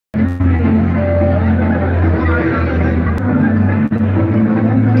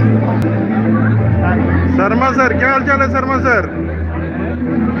Sir?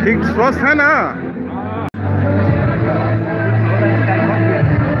 ठीक स्वस्थ है ना?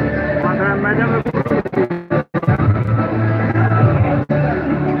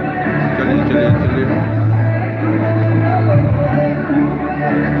 चलिए चलिए चलिए।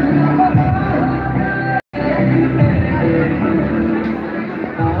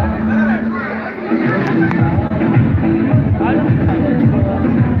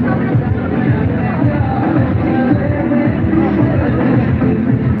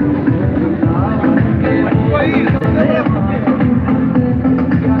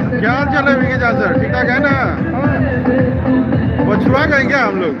 क्या हाल चाल है विकी जान सर? ठीक ठाक है ना? पछुआ गए क्या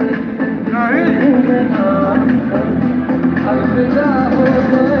हम लोग?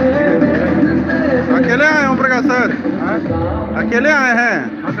 अकेले आए ओम प्रकाश सर? अकेले आए हैं?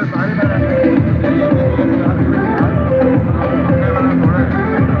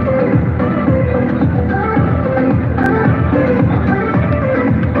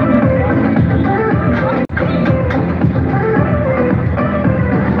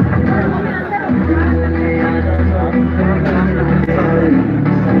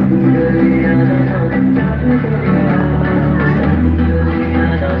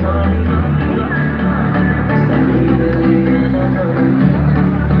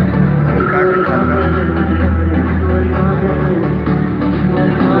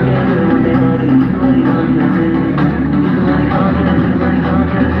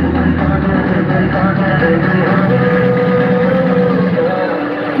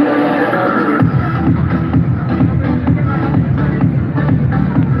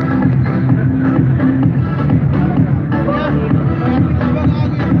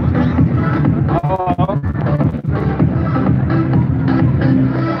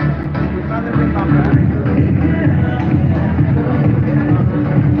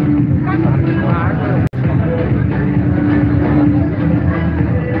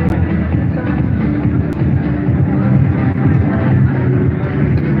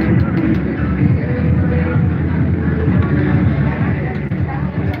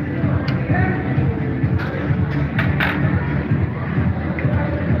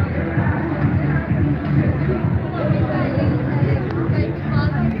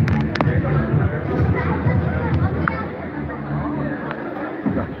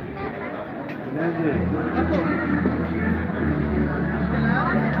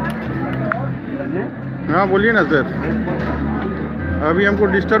 हाँ बोलिए ना सर। अभी हमको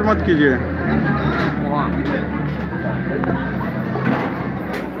डिस्टर्ब मत कीजिए।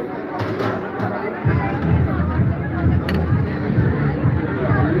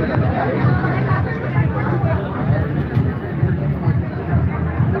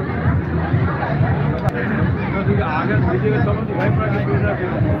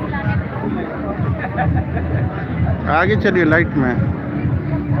 आगे चलिए लाइट में।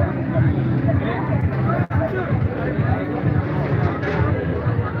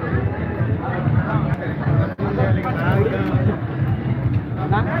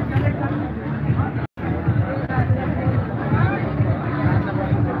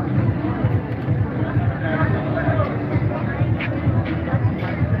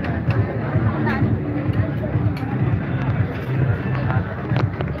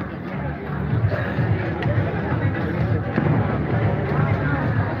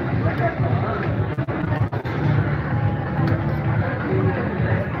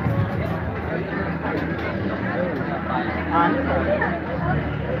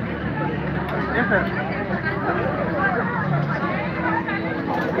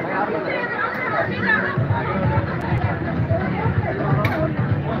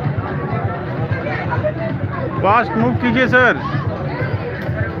 फास्ट मूव कीजिए सर।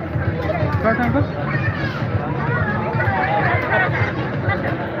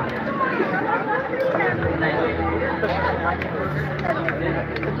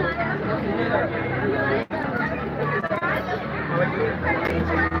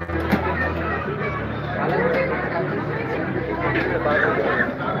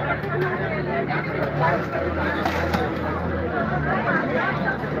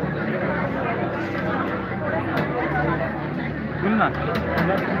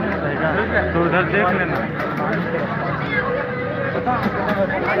 तो उधर देख लेना।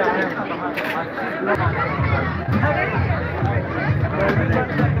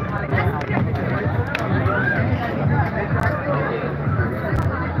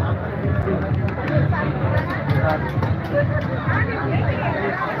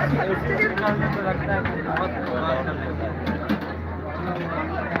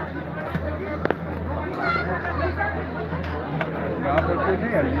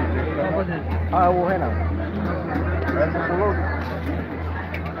 हाँ वो है ना। इधर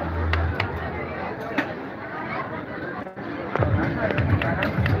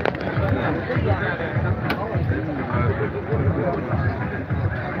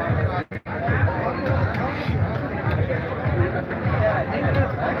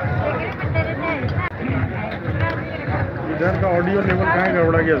का ऑडियो लेवल कहाँ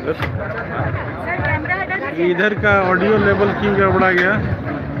गड़बड़ा गया सर? इधर का ऑडियो लेवल क्यों गड़बड़ा गया?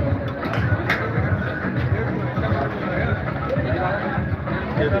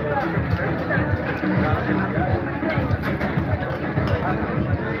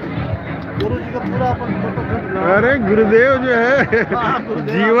 गुरु जी का पूरा अपन फोटो खींच लो। अरे गुरुदेव जो है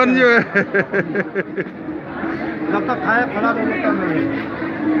जीवन जो है जब तक खाया खड़ा नहीं तब नहीं।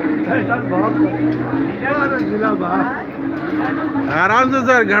 बहुत जिला बाहर आराम से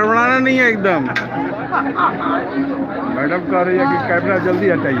सर, गड़बड़ाना नहीं है एकदम। मैडम कह रही है कि कैमरा जल्दी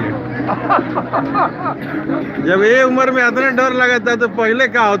हटाइए। जब ये उम्र में इतना डर लगा था तो पहले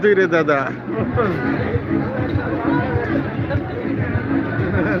का होता ही रहता था।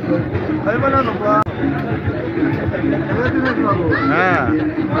 हाँ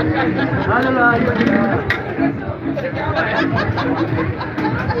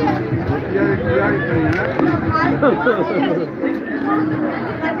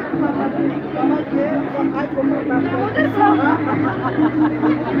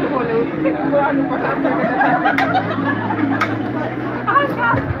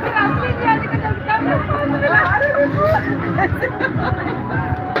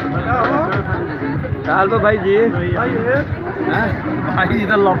चाल तो भाई जी भाई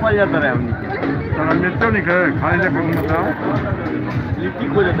इधर लौटा जाता रहे हमने तो नहीं करे खाली जब बताओ लिट्टी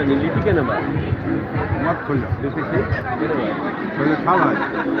खोल जाता नहीं लिट्टी के नंबर मत खोल जाओ लिट्टी से पहले खा ला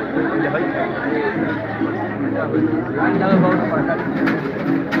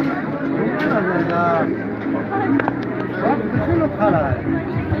लोग खा रहा है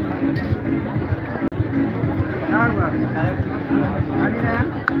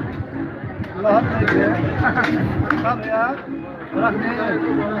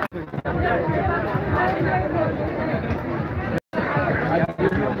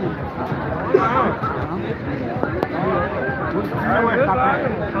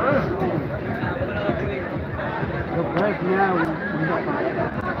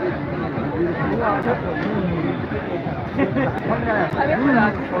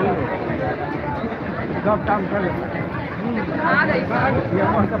सब काम कर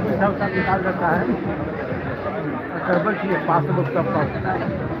निकाल रखा है पासबुक सब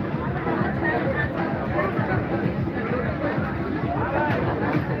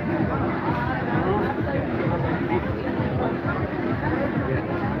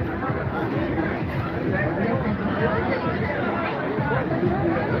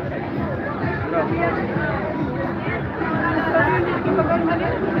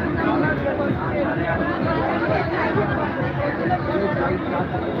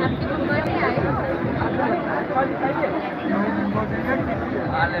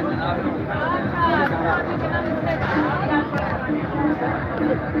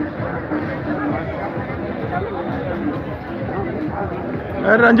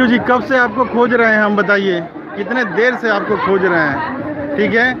रंजू जी कब से आपको खोज रहे हैं हम, बताइए कितने देर से आपको खोज रहे हैं?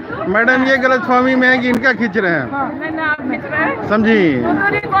 ठीक है मैडम, ये गलतफहमी में है कि इनका खींच रहे हैं, समझी?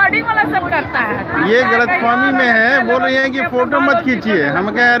 रिकॉर्डिंग वाला सब करता है। ये गलतफहमी में है, बोल रही हैं कि फोटो मत खींचिए। हम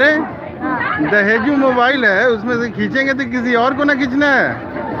कह रहे दहेजू मोबाइल है, उसमें से खींचेंगे तो किसी और को ना खींचना है।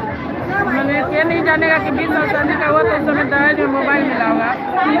 मैंने ये नहीं जानेगा कि 20 साल शादी का हुआ तो उस समय दहेज में मोबाइल मिला होगा।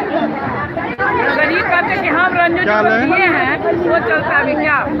 अगर ये कहते कि हम रंजू जी को दिए हैं वो चलता अभी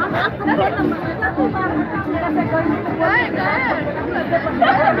क्या?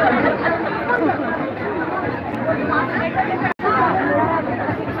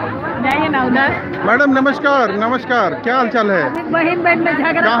 जाइए ना उधर। मैडम नमस्कार, नमस्कार, क्या हाल चाल है? बहन बहन में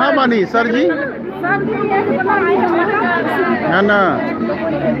झगड़ा कहाँ बानी सर जी? है ना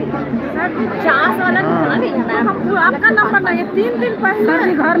चास वाला आपका नंबर नहीं, 3 दिन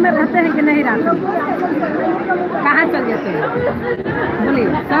पहले घर में रहते हैं कि नहीं रहते? कहाँ चल जाते हैं बोलिए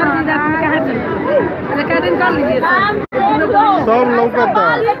सर जी, कहाँ चल रिकॉर्डिंग कर लीजिए सब लौकता।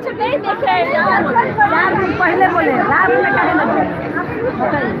 4 दिन पहले बोले रात में कहे ना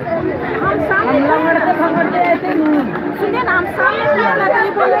हम सामने भगड़ते ऐसे सुनिए ना, हम सामने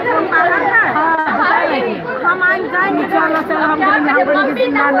बोले हम आएंगे जाएंगे चल चलो चलो हम बोलेंगे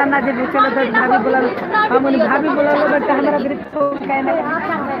ना ना ना जी चलो तो भाभी बोला हम उन्हें भाभी बोला लो बेटा हमारा ग्रुप तो कहने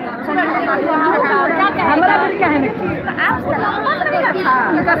हमारा भी क्या है ना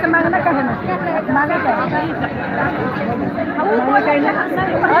उनका से मांगना कहे ना मांगे क्या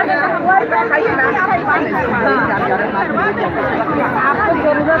आपको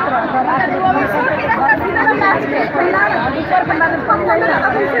जरूरत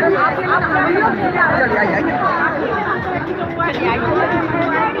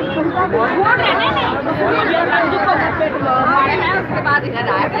उसके बाद इधर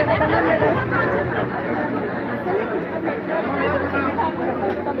आए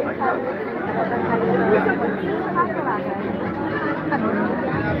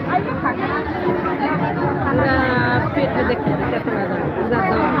पेट में देखते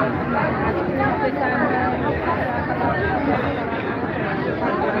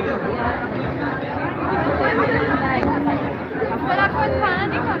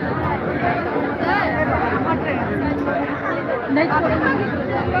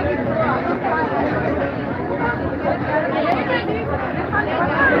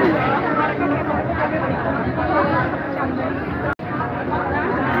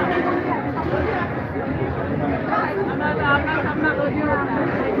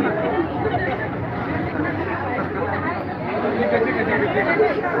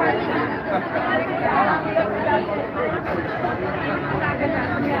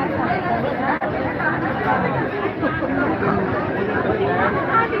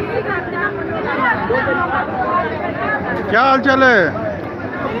क्या हाल चाल है?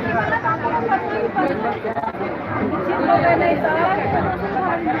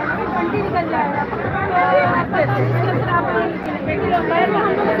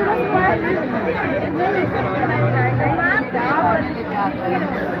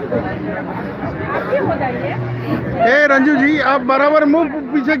 ए रंजू जी, आप बराबर मुंह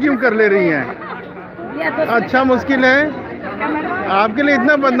पीछे क्यों कर ले रही हैं? अच्छा मुश्किल है, आपके लिए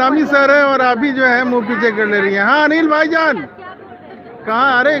इतना बदनामी सर है और आप ही जो है मुंह पीछे कर ले रही हैं। हाँ अनिल भाईजान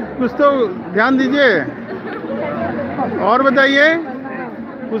कहाँ? अरे कुछ तो ध्यान दीजिए। और बताइए,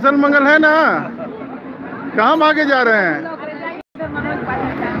 कुशल मंगल है ना? कहाँ भागे जा रहे हैं?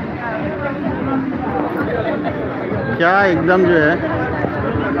 क्या एकदम जो है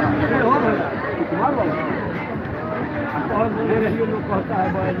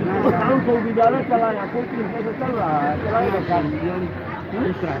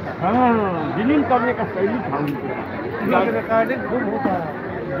जिलिंग करने का शैली था रिकॉर्डिंग खूब होता है।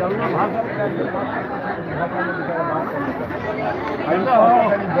 जमुना भाषा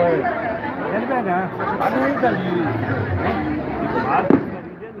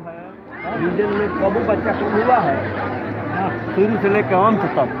रीजन में कबू बच्चा कम हुआ है शुरू से लेकर अंत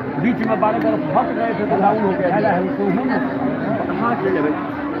तक। बीच में 12 बरस फंस गए थे तो डाउन हो गया है। कहाँ चले भाई?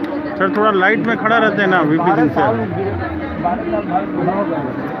 सर थोड़ा लाइट में खड़ा रहते हैं ना वीपी दिन से। 12 साल भाई बुढ़ा हो गए।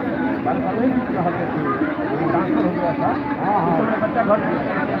 12 साल नहीं रहते थे, ट्रांसफर हो गया था। हाँ हाँ बच्चा घर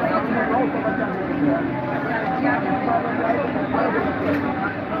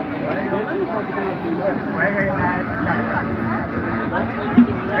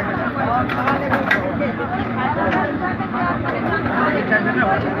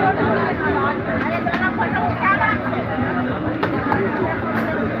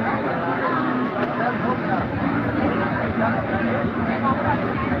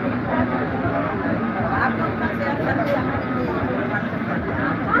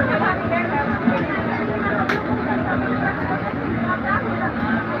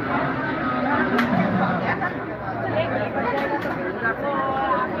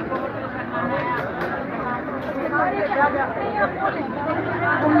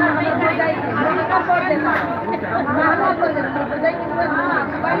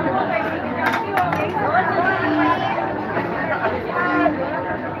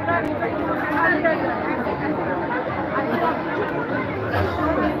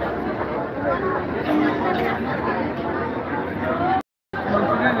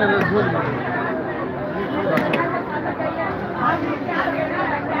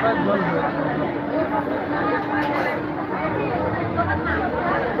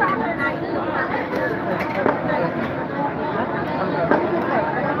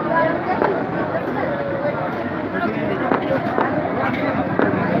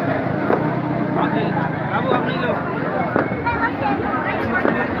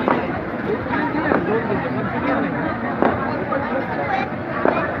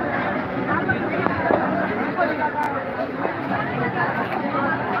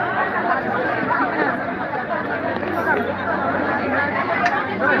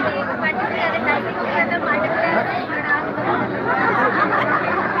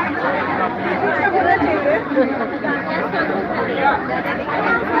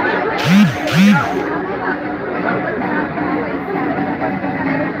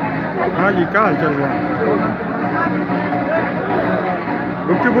हाँ जी, क्या हाल चल रहा है?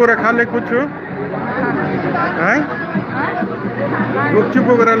 गुपचुप वगैरह खा ले कुछ है? गुपचुप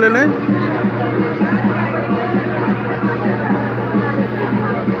वगैरह ले लें।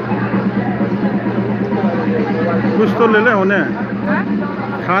 कुछ तो ले ले होने,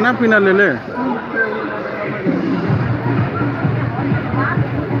 खाना पीना ले ले।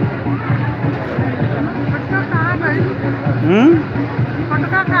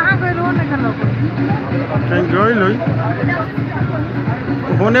 एंजॉय लो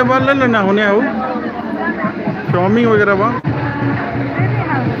होने वाल ले लेना होने आओ चाउमीन वगैरह बा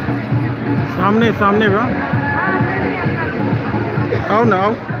सामने सामने बा आओ ना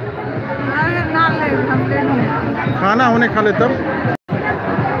आओ खाना होने खा ले तब।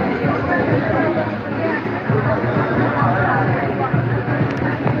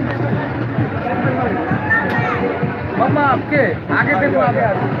 मम्मा आपके आगे देखो आगे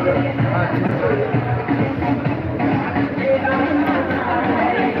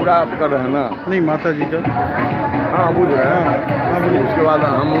पूरा आप कर रहे हैं ना? नहीं माता जी का। हाँ बुझ रहे हैं। हाँ बोलिए। उसके बाद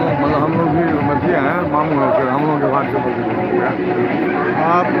हम लोग मतलब हम लोग भी मछली हैं मामू हैं फिर हम लोग के व्हाट्सएप पर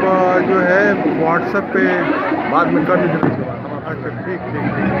आप जो है व्हाट्सएप पे बाद में कर लीजिए। अच्छा ठीक ठीक।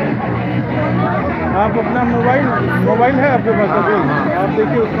 आप अपना मोबाइल है आपके पास अभी? आप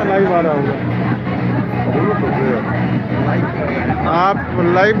देखिए उसमें लाइव आ रहा होगा। आप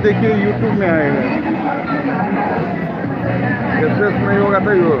लाइव देखिए यूट्यूब में आएगा। एक्सप्रेस नहीं होगा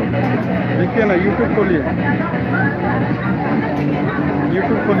तो ये देखिए ना यूट्यूब खोलिए।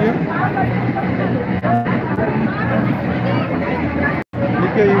 यूट्यूब खोलिए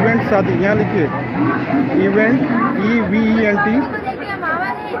लिखिए इवेंट शादी यहाँ लिखिए इवेंट EVENT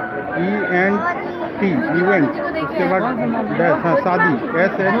इवेंट उसके बाद डैश हाँ शादी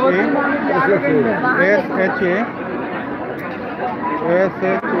SHA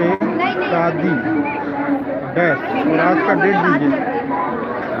शादी डैश और आज का डेट दीजिए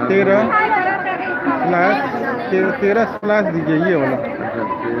 13 दीजिए ये वाला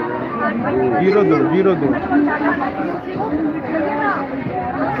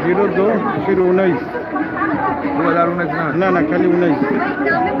 02 फिर 19 2019 ना खाली 19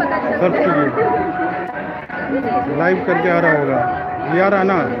 सर्च कीजिए लाइव करके आ रहा होगा ये आ रहा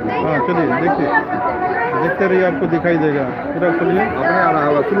ना। हाँ चलिए देखिए देखते रहिए आपको दिखाई देगा पूरा खोलिए। अपने आ रहा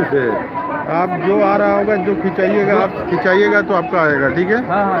होगा शुरू से आप जो आ रहा होगा जो खिंचाइएगा आप खिंचाइएगा तो आपका आएगा ठीक है।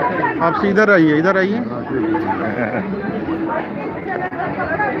 आप सीधर आइए इधर आइए।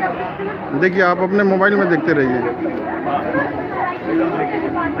 देखिए आप अपने मोबाइल में देखते रहिए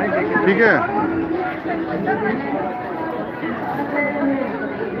ठीक है।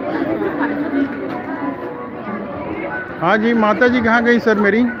 हाँ जी माता जी कहाँ गई सर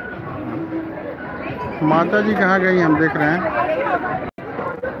मेरी माता जी कहाँ गई हम देख रहे हैं।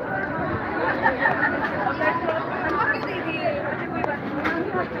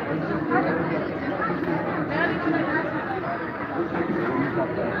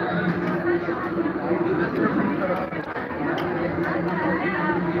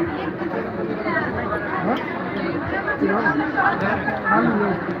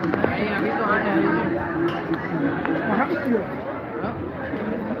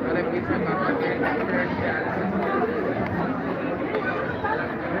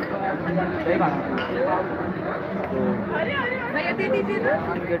 भैया दे दीजिए ना।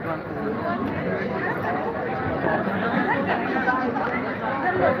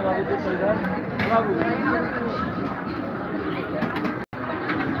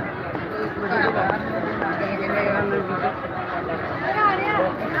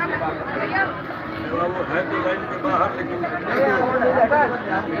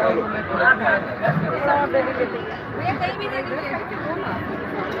 भैया कहीं भी दे दीजिए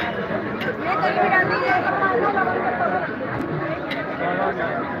भैया कहीं भी डाल दीजिए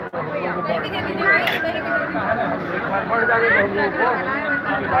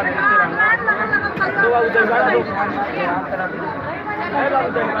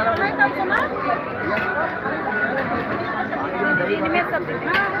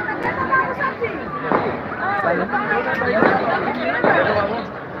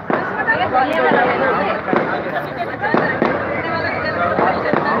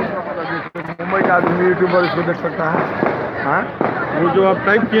मुंबई का आदमी यूट्यूबर इसको देख सकता है। हाँ वो जो आप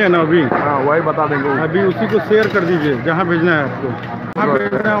टाइप किए ना अभी हाँ वही बता देंगे। अभी उसी को शेयर कर दीजिए जहाँ भेजना है आपको जहाँ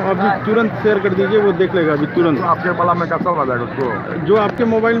भेजना है अभी तुरंत शेयर कर दीजिए वो देख लेगा अभी तुरंत। तो आपके वाला में कैसा आ जाएगा उसको जो आपके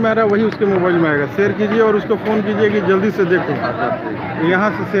मोबाइल में आ रहा है वही उसके मोबाइल में आएगा। शेयर कीजिए और उसको फ़ोन कीजिए कि जल्दी से देखो। यहाँ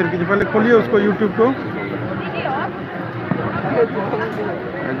से शेयर कीजिए पहले खोलिए उसको यूट्यूब को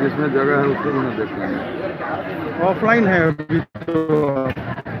जिसमें जगह है उसको भी ना देख लेंगे। ऑफलाइन है अभी तो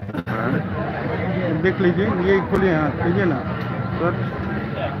देख लीजिए, ये खोलिए, हाँ कीजिए ना सर,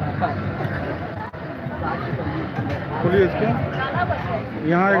 खोलिए इसको,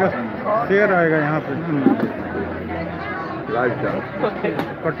 यहाँ आएगा शेयर आएगा यहाँ पे, लाइव क्या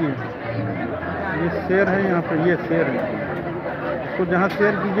कटिए, ये शेयर है यहाँ पे, ये शेयर है, इसको जहाँ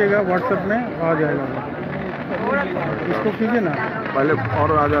शेयर कीजिएगा व्हाट्सएप में आ जाएगा, इसको कीजिए ना, पहले और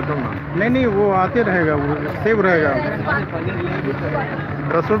आ जाता हूँ ना। नहीं वो आते रहेगा, वो सेव रहेगा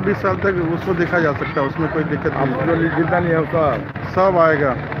 10-20 साल तक उसको देखा जा सकता है, उसमें कोई दिक्कत आप नहीं, जो जितना नहीं है उसका सब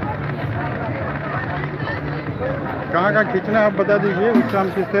आएगा। कहाँ खींचना है आप बता दीजिए, उसका हम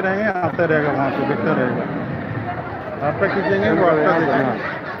खींचते रहेंगे, आता रहेगा वहाँ पे, दिखता रहेगा, आपका खींचेंगे वो आपका देखेगा।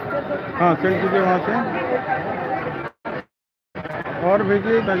 हाँ सेंड कीजिए वहाँ से और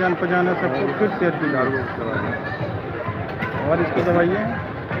भेजिए, जान पहचाना सबको, फिर शेयर कीजिए और इसको दबाइए।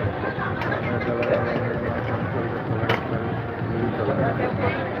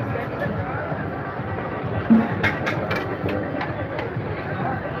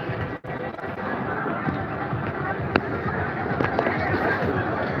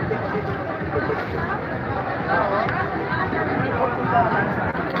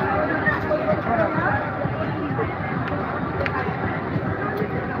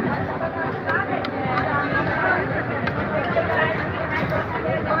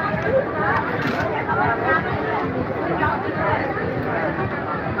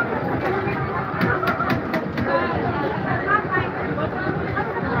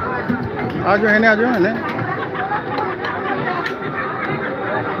 आ जाओ है ना, आ जाओ है ना,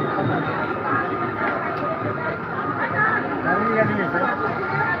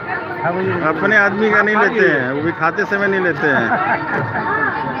 अपने आदमी का नहीं लेते हैं, वो भी खाते समय नहीं लेते हैं।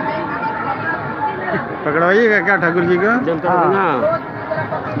 पकड़वाइएगा क्या ठाकुर जी का?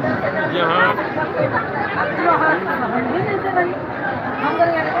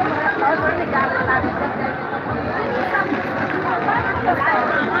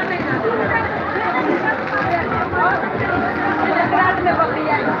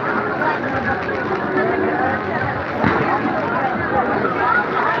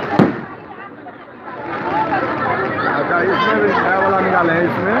 अच्छा इसमें भी नया वाला निकाले हैं,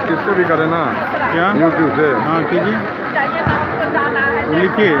 इसमें इसको भी करें ना क्या यूट्यूब से। हाँ कीजिए,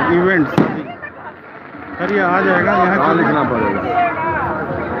 लिखिए इवेंट्स, सर ये आ जाएगा यहाँ, कहाँ लिखना पड़ेगा?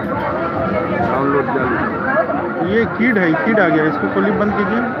 डाउनलोड क्या लिखना? ये कीड है, कीड आ गया, इसको खोलिए, बंद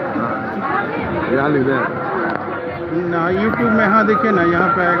कीजिए, यहाँ लिख दें ना यूट्यूब में। हाँ देखिए ना, यहाँ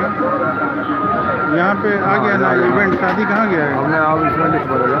पे आएगा, यहाँ पे आ गया ना इवेंट, शादी कहाँ गया है? हमने आप इसमें लिख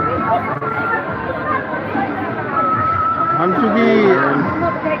पड़ेगा। हम चूँकि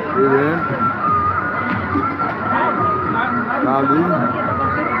इवेंट शादी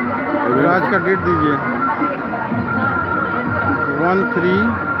आज का डेट दीजिए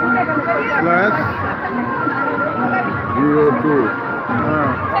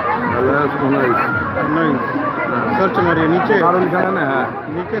 13/02/19 नहीं, सर्च मारिए नीचे, बोकारो लिखना नहीं है,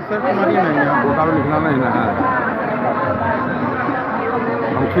 नीचे सर्च मारिए ना, यहाँ बोकारो लिखना नहीं ना है।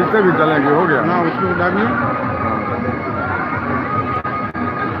 हम खींचते भी चलेंगे, हो गया। हाँ उसको दाबिए,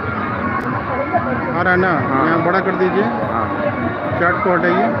 आ रहा है ना, यहाँ बड़ा कर दीजिए, हाँ चार्ट को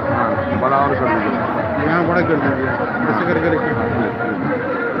हटाइए, हाँ बड़ा और कर दीजिए, यहाँ बड़ा कर दीजिए, ऐसे करके रखिए,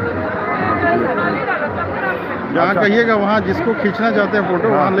 जहाँ कहिएगा वहाँ जिसको खींचना चाहते हैं फोटो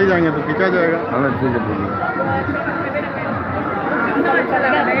वहाँ ले जाएंगे तो खींचा जाएगा। हाँ ठीक है ठीक है।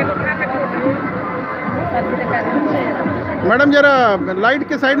 मैडम जरा लाइट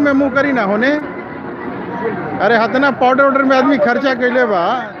के साइड में मुंह करी ना होने, अरे हतना पाउडर वाउडर में आदमी खर्चा कैले बा,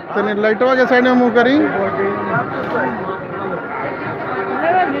 तो लाइटवा के साइड में मुंह करी।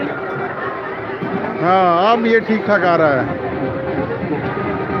 हाँ अब ये ठीक ठाक आ रहा है।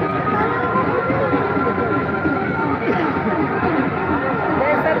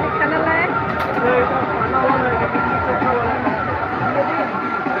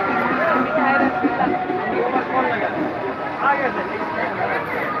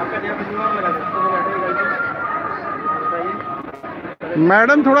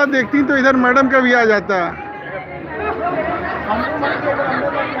 मैडम थोड़ा देखती तो इधर मैडम का भी आ जाता।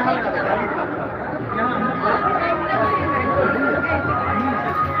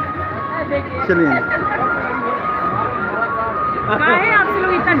 चलिए आपसे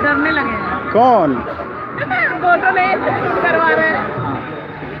लोग इतना डरने लगे हैं? कौन फोटो नहीं शूट करवा रहे हैं?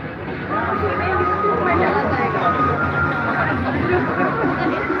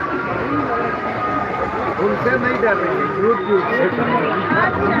 उनसे नहीं डर रही है, यूट्यूब से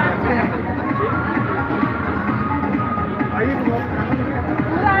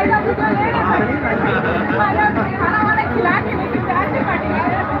पूरा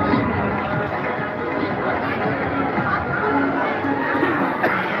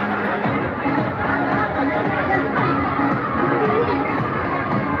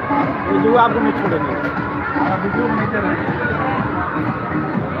जो आपको नहीं छोड़ेंगे वीडियो नहीं चलेंगे।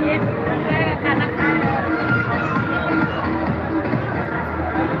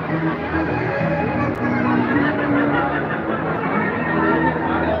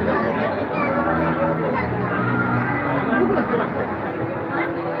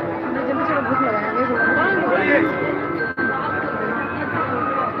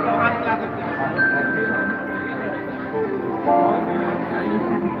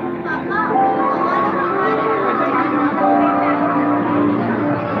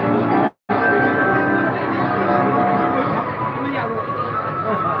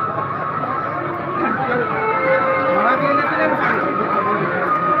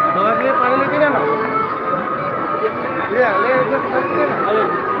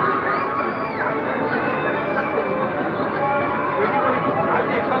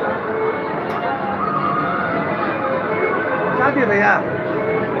 भैया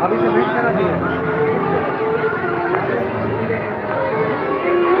अभी से वेट करा दिए।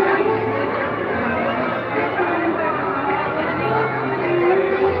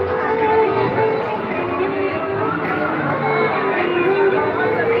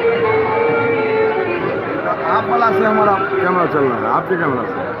 आप वाला से हमारा कैमरा चल रहा है, आपके कैमरा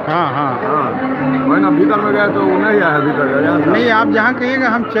से। हाँ हाँ हाँ वही ना, भीतर में गए तो वो नहीं आया है भीतर गया। नहीं, आप जहाँ कहिएगा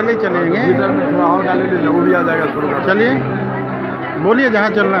हम चलेंगे। भीतर में थोड़ा और डाले लीजिए, वो भी आ जाएगा थोड़ा। चलिए, बोलिए जहाँ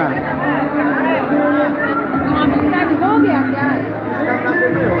चलना है।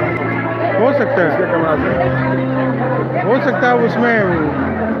 हो सकता है, कैमरा से हो सकता है, उसमें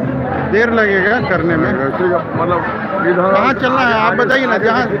देर लगेगा करने में। ठीक है, मतलब इधर कहाँ चलना है आप बताइए ना,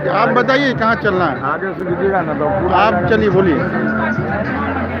 जहाँ आप बताइए कहाँ चलना है। आगे से लीजिएगा ना तो पूरा आप चलिए, बोलिए।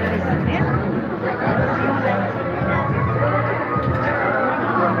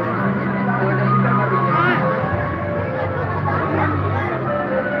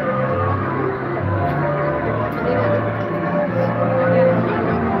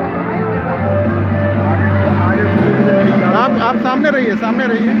 आप सामने रहिए, सामने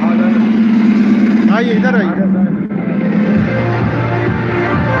रहिए। आइए, इधर आइए।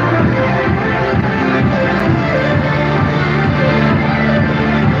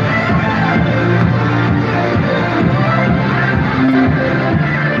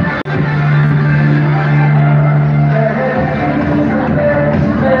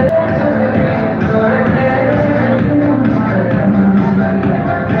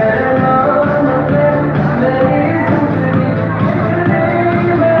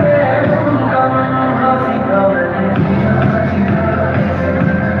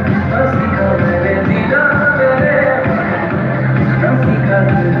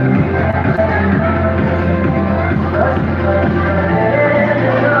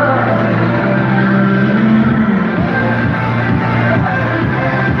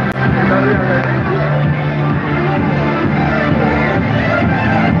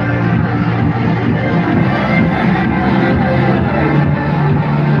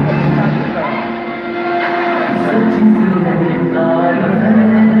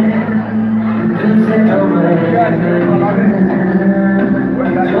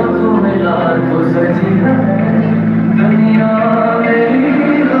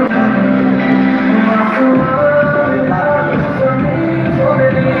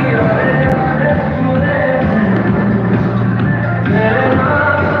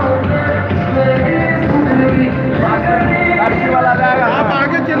 आप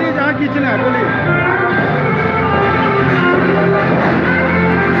आगे चलिए, जहाँ खींचना है, बोलिए।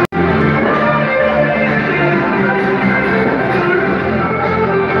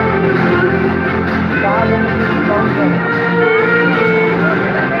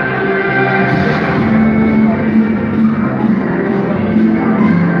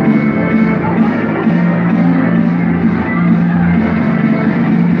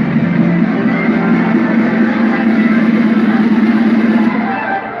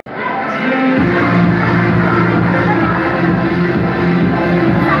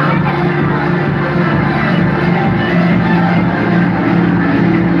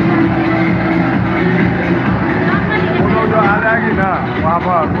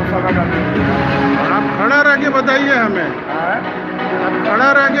 आप खड़ा रह के बताइए हमें, आप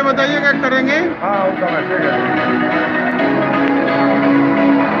खड़ा रह के बताइए क्या करेंगे। हाँ वो ठीक है।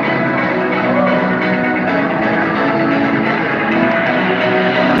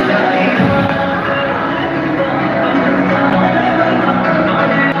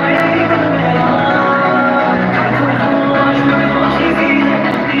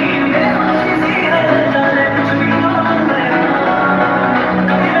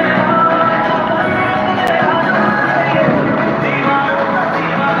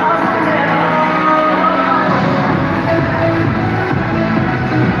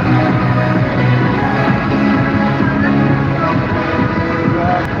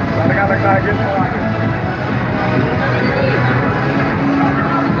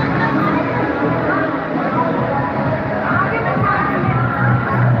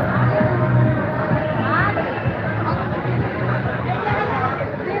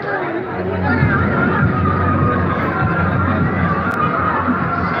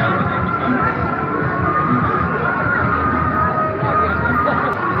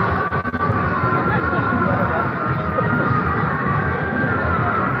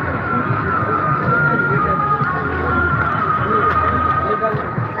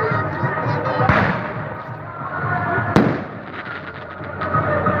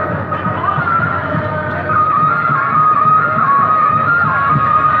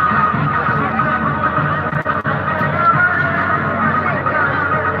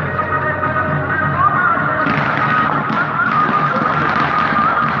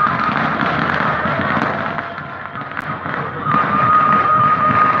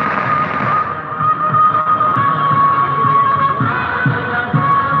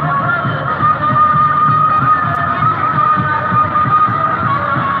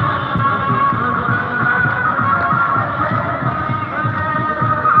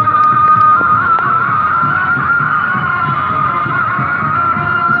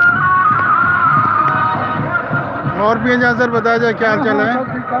 भी हैं जहाँ सर, बताया जाए क्या हाल चाल है?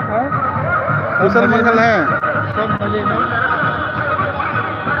 ठीक ठाक है, कुशल मंगल है? सब मजे में।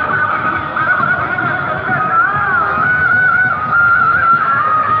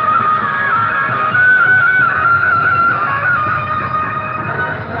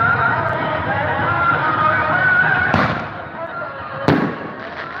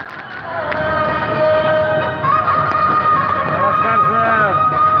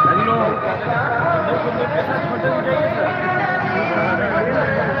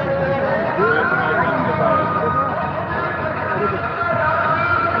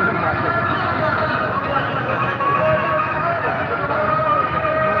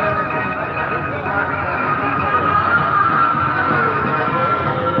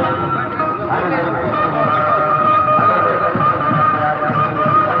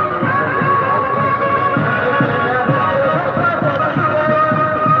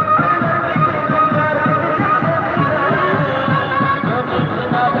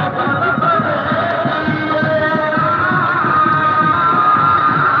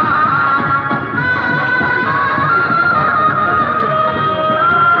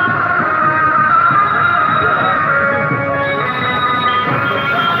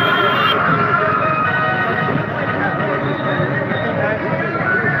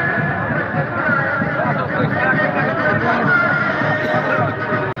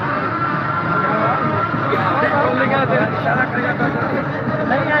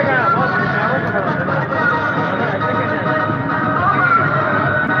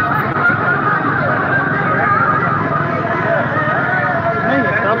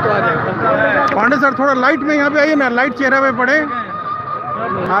 पांडे सर थोड़ा लाइट में यहाँ पे आइए ना, लाइट चेहरा पे पड़े।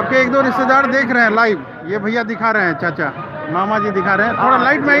 आपके एक दो रिश्तेदार देख रहे हैं लाइव, ये भैया दिखा रहे हैं, चाचा मामा जी दिखा रहे हैं। थोड़ा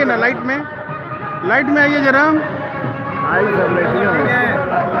लाइट में आइए ना, लाइट में आइए जरा।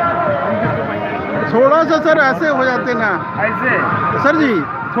 थोड़ा सा सर ऐसे हो जाते ना, ऐसे सर जी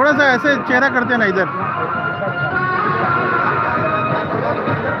थोड़ा सा ऐसे चेहरा करते ना इधर।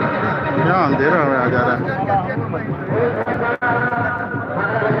 क्या अंधेरा आ जा रहा है।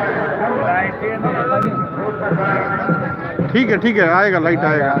 ठीक है आएगा, लाइट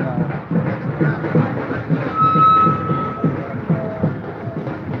आएगा।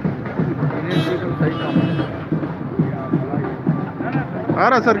 आ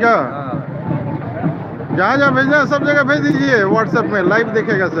रहा सर क्या? जहाँ जहाँ भेजना है सब जगह भेज दीजिए, व्हाट्सएप में लाइव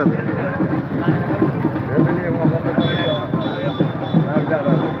देखेगा सर।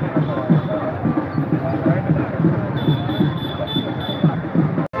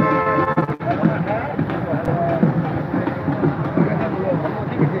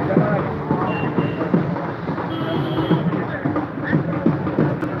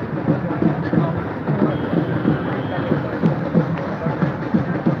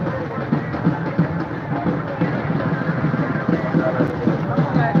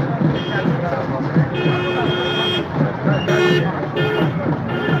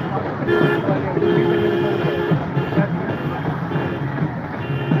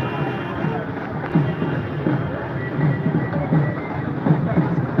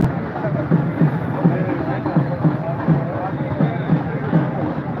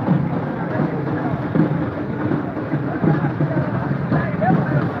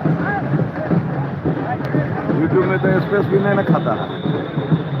 यूट्यूब में तो स्पेस भी नहीं ना खाता है,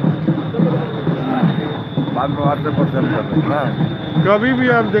 बाद में व्हाट्सएप पर सेंड कर देना। कभी भी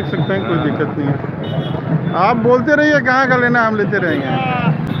आप देख सकते हैं, कोई दिक्कत नहीं है। आप बोलते रहिए कहाँ का लेना, हम लेते रहेंगे।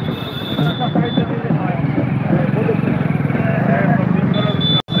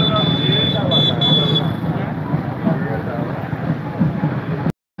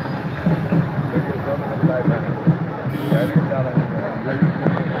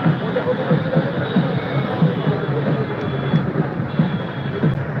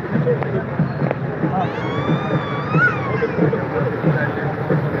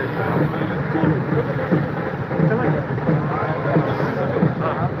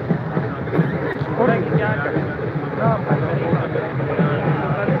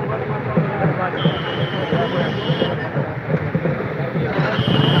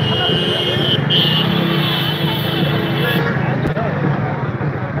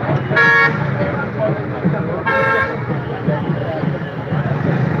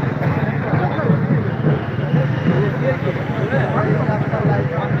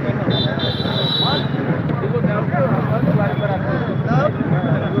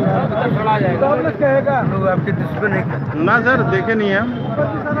 आपकी डिस्प्ले नहीं ना सर, देखे नहीं है हम।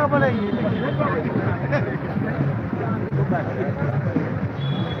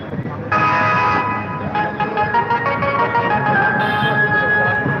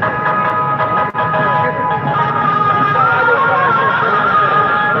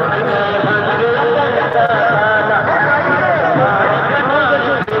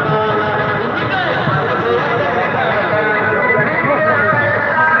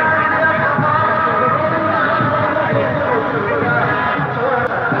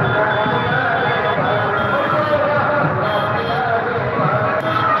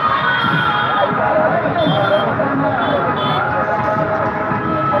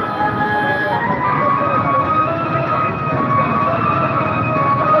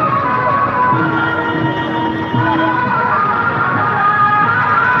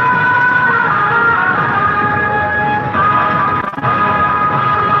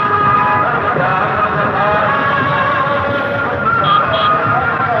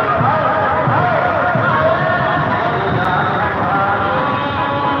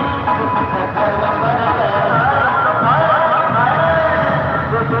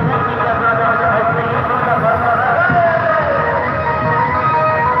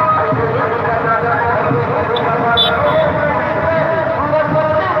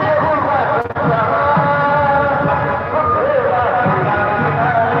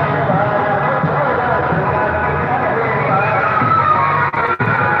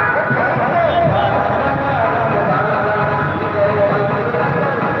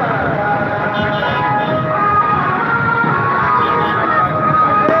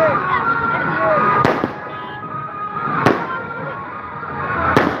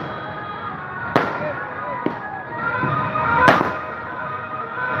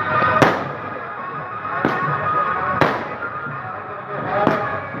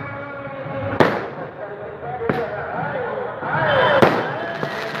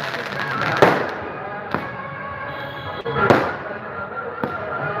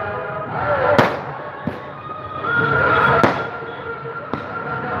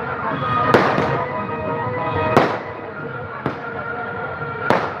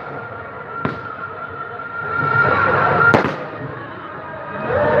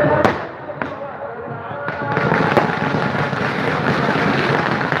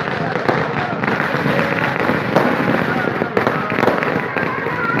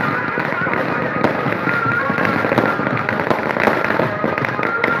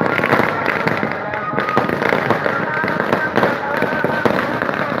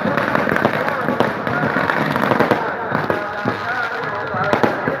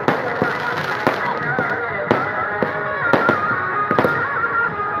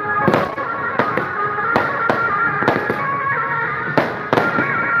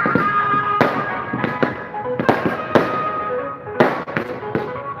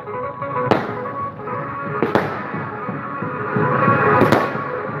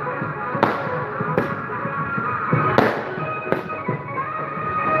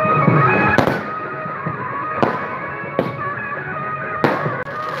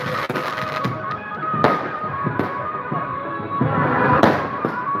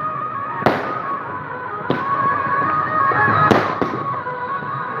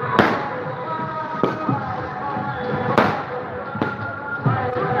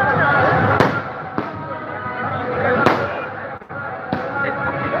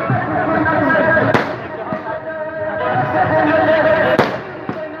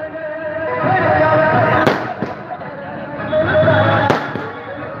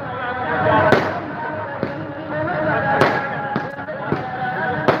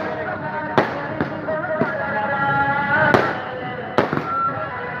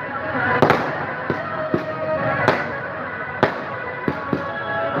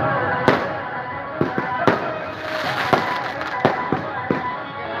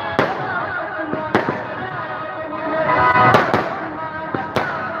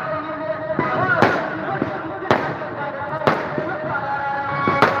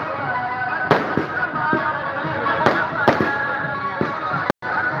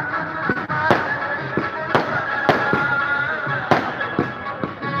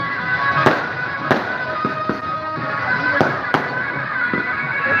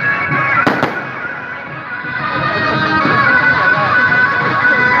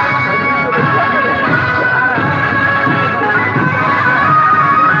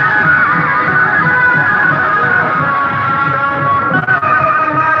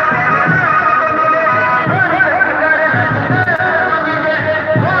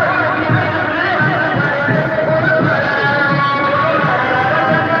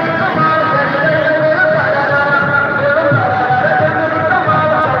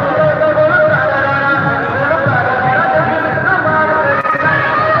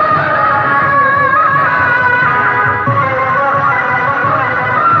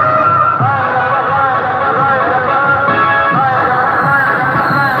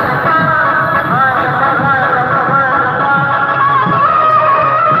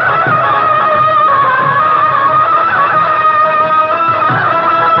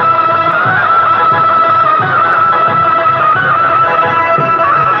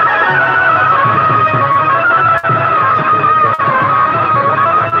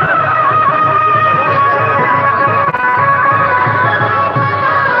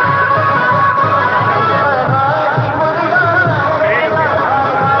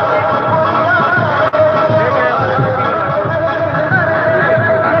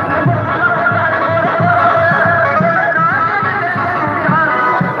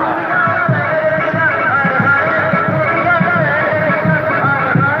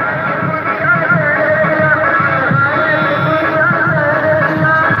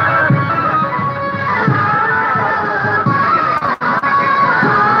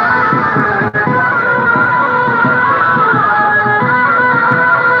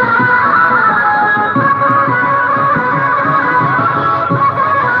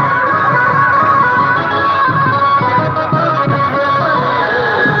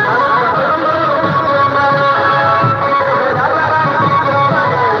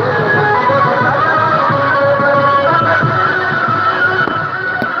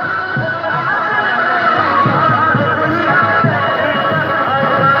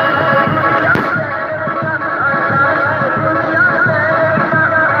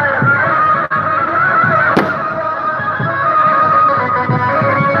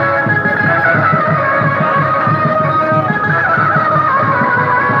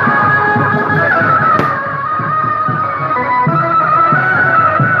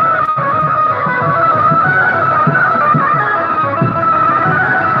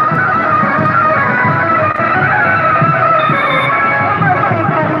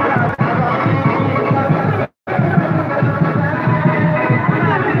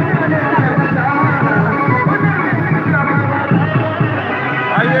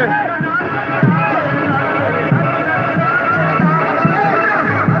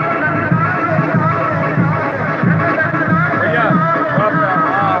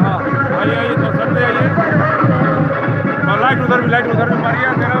 उधर भी लाइट उधर भी मारिए,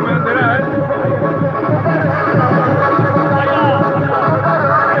 अंधेरा है।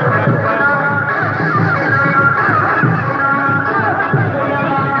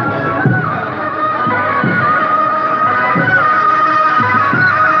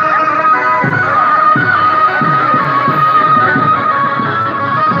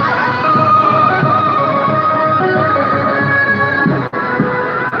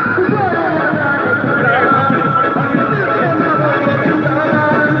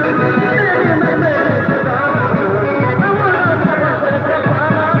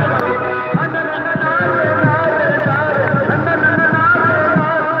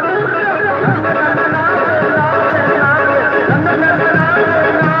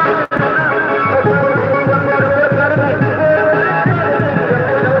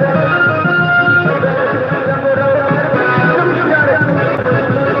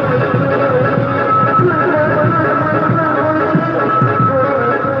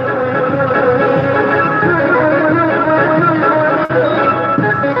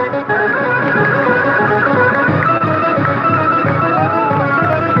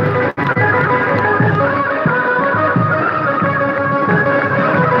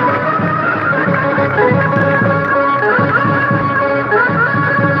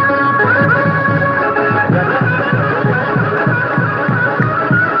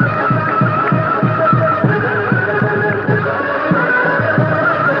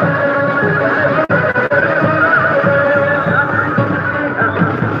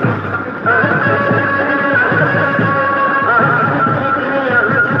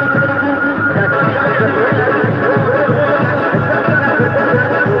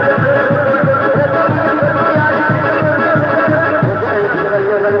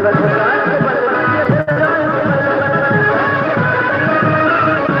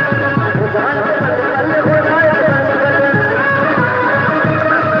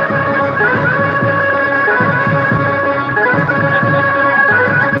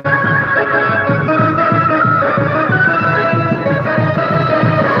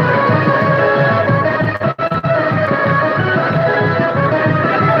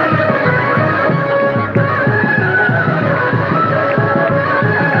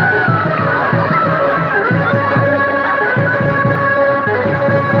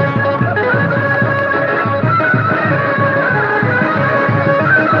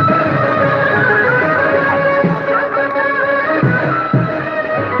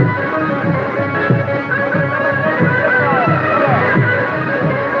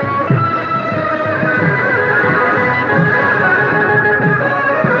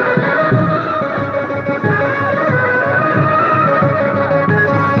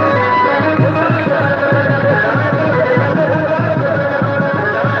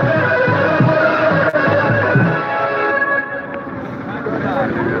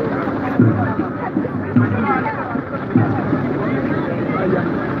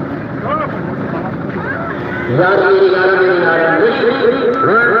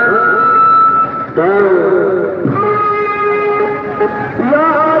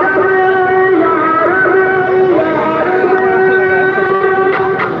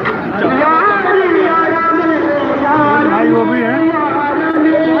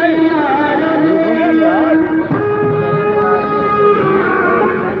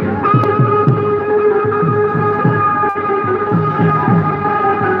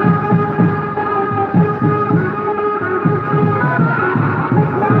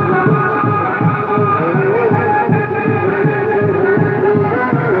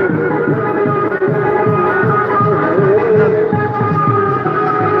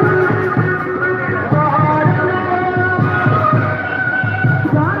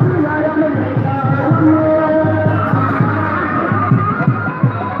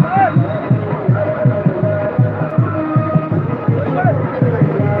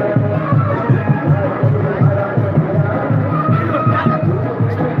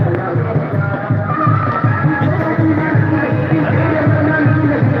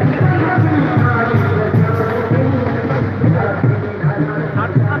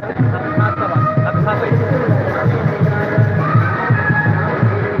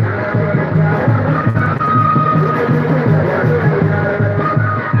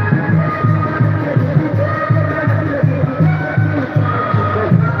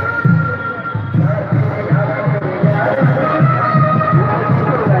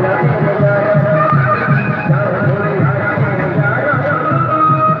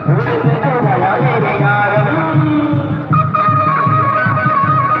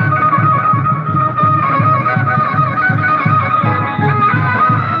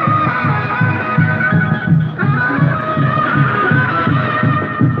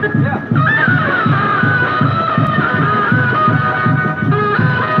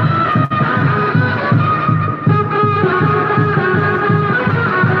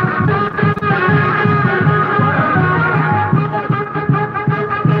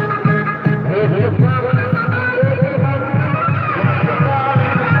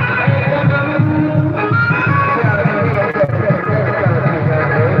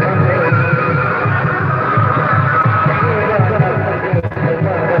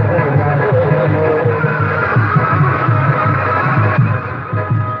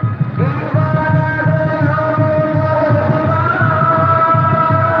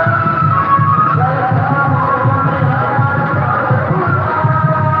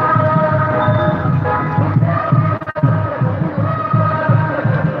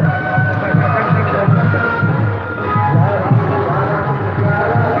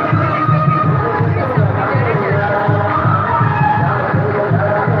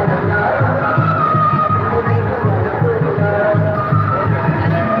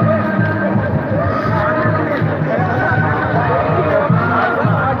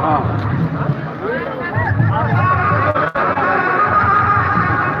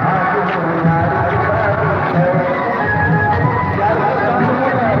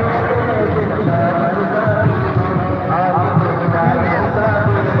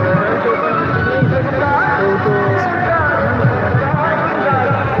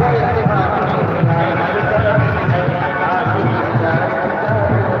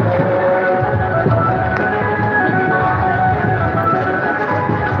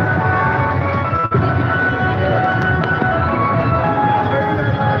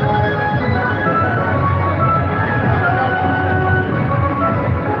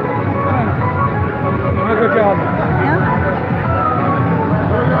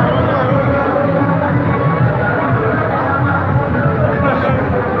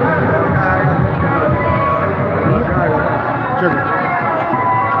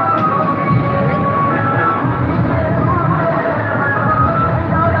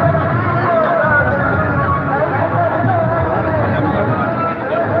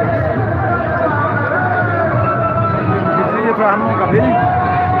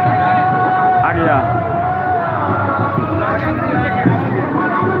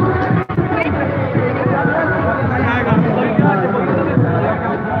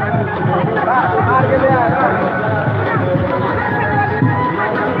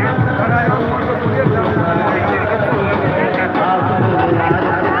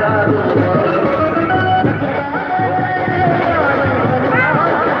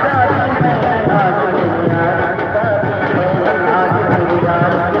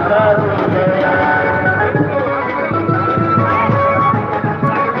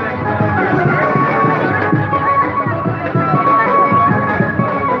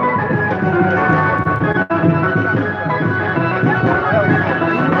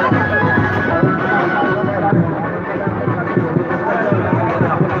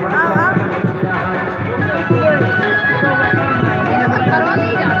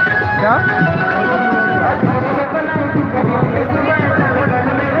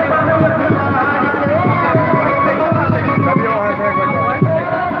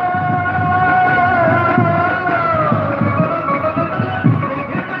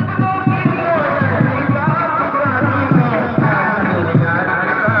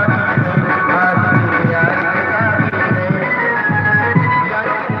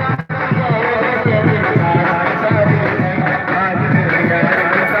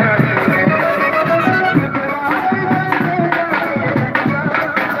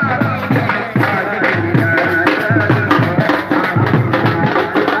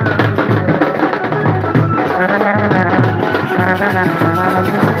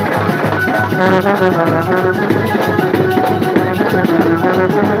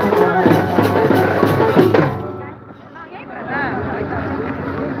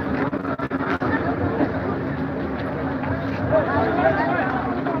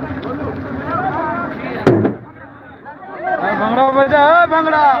 भंगड़ा बजा,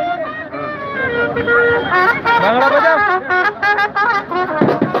 भंगड़ा भंगड़ा बजा।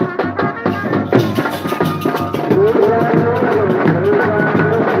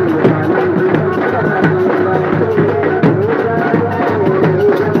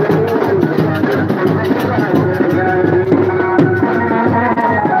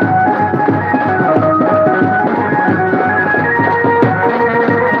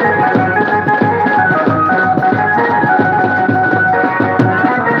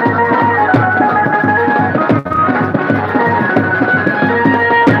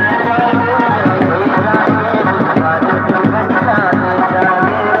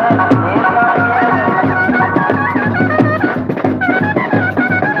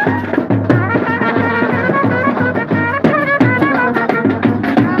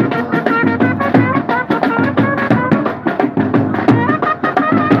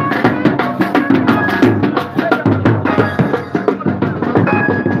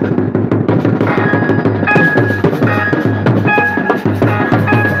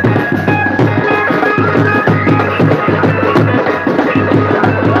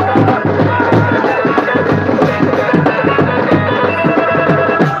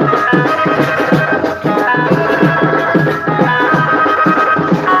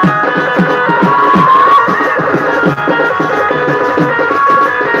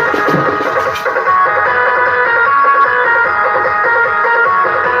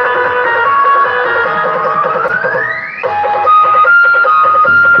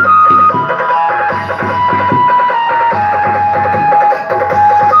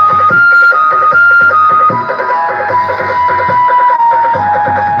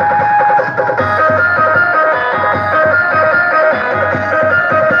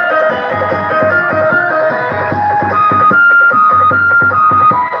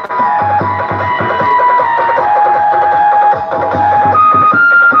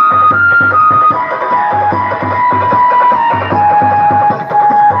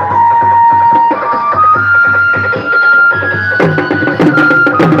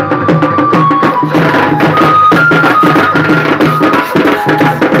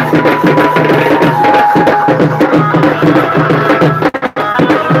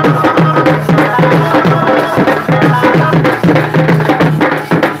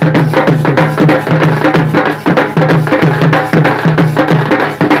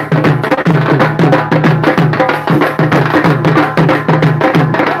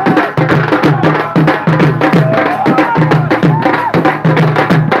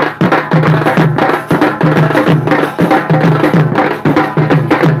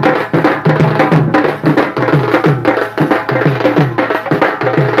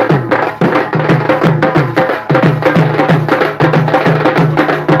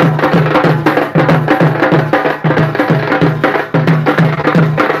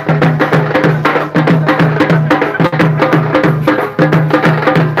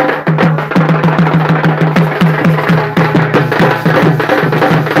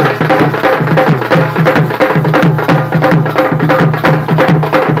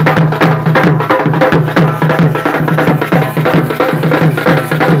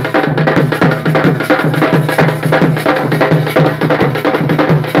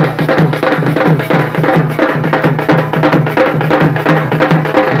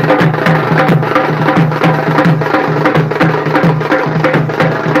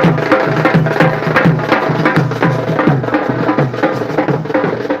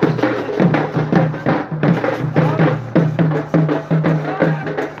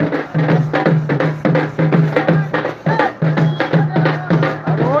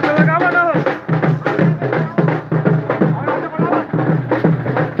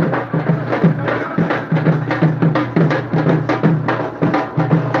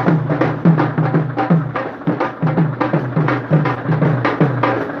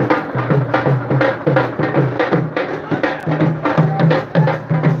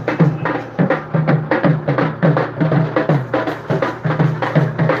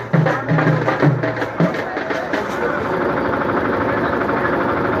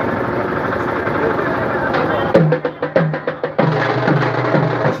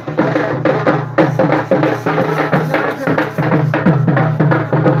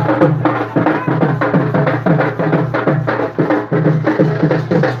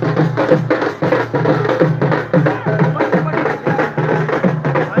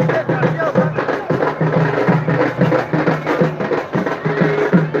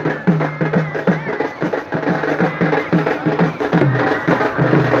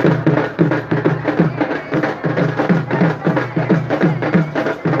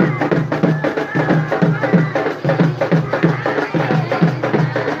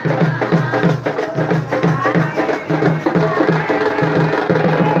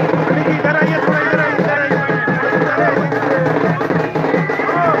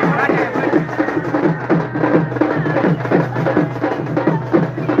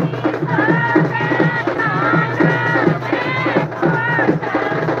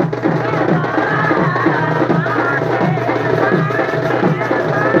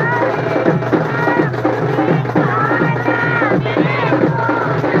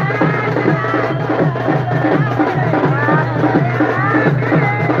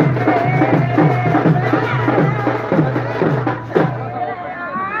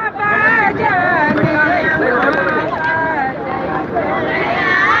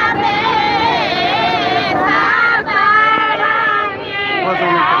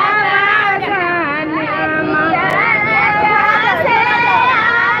 थोड़ा सा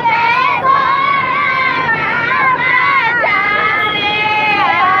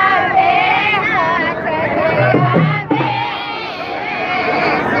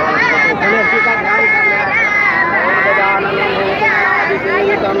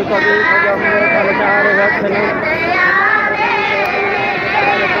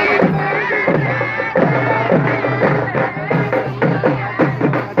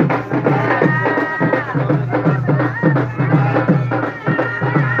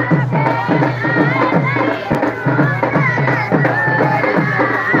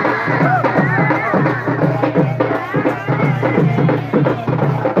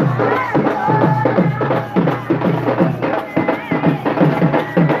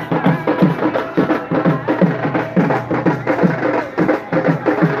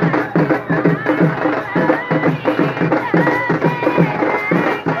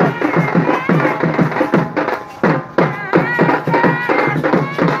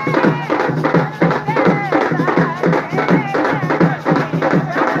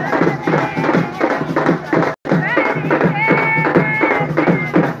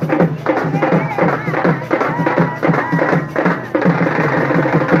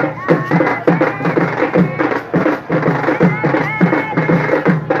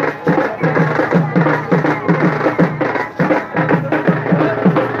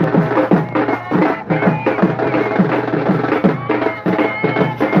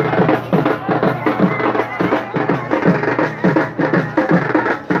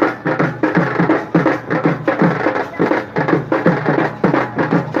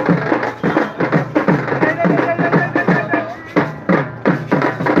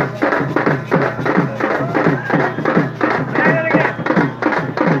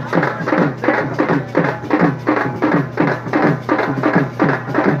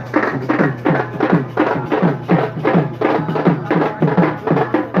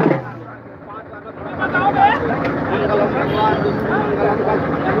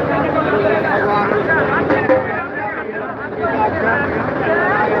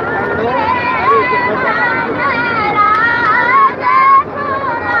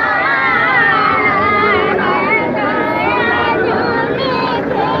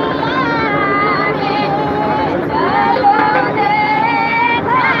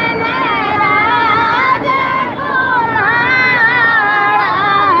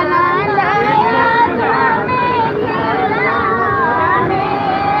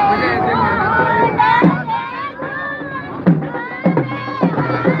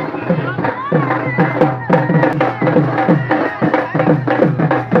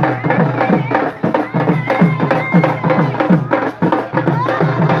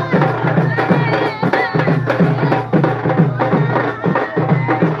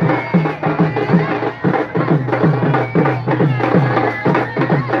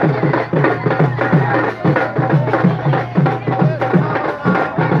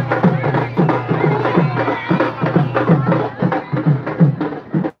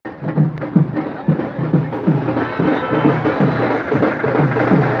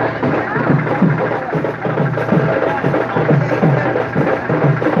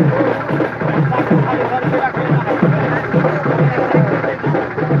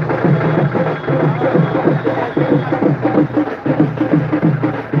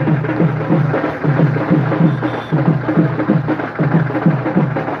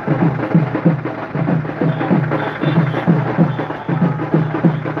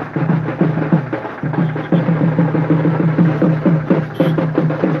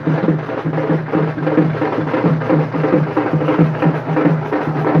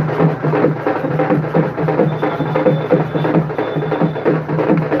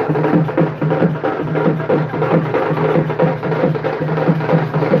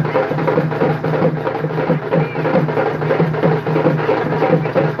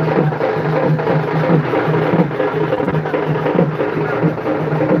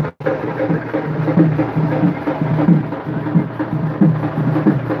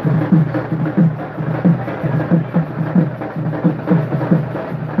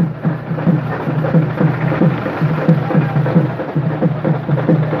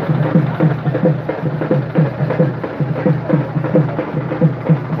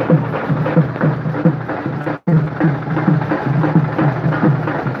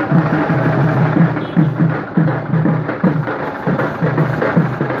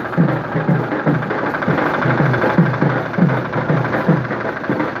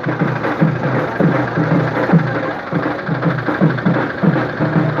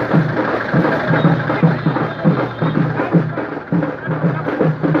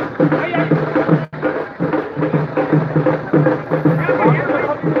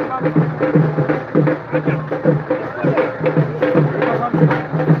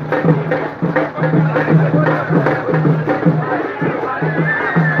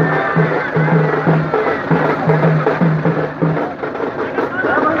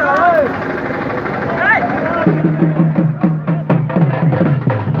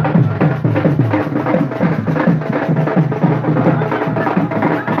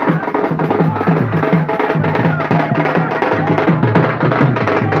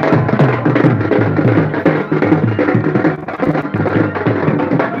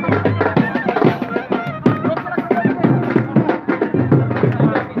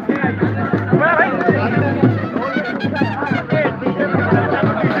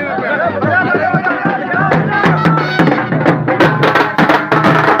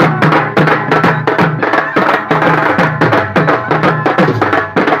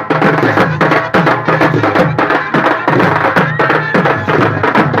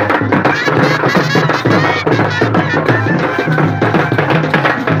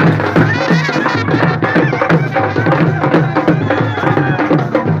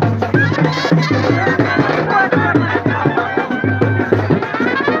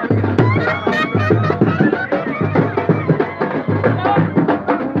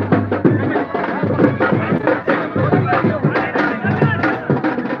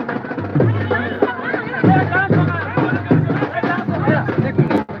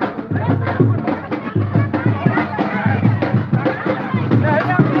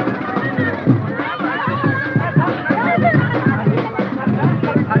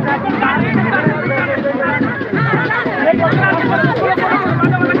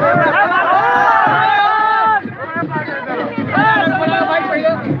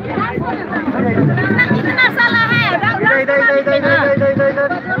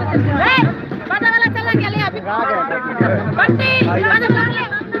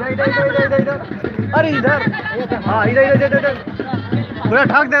अरे इधर, हाँ इधर इधर इधर पूरा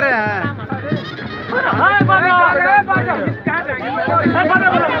ठग दे रहे हैं।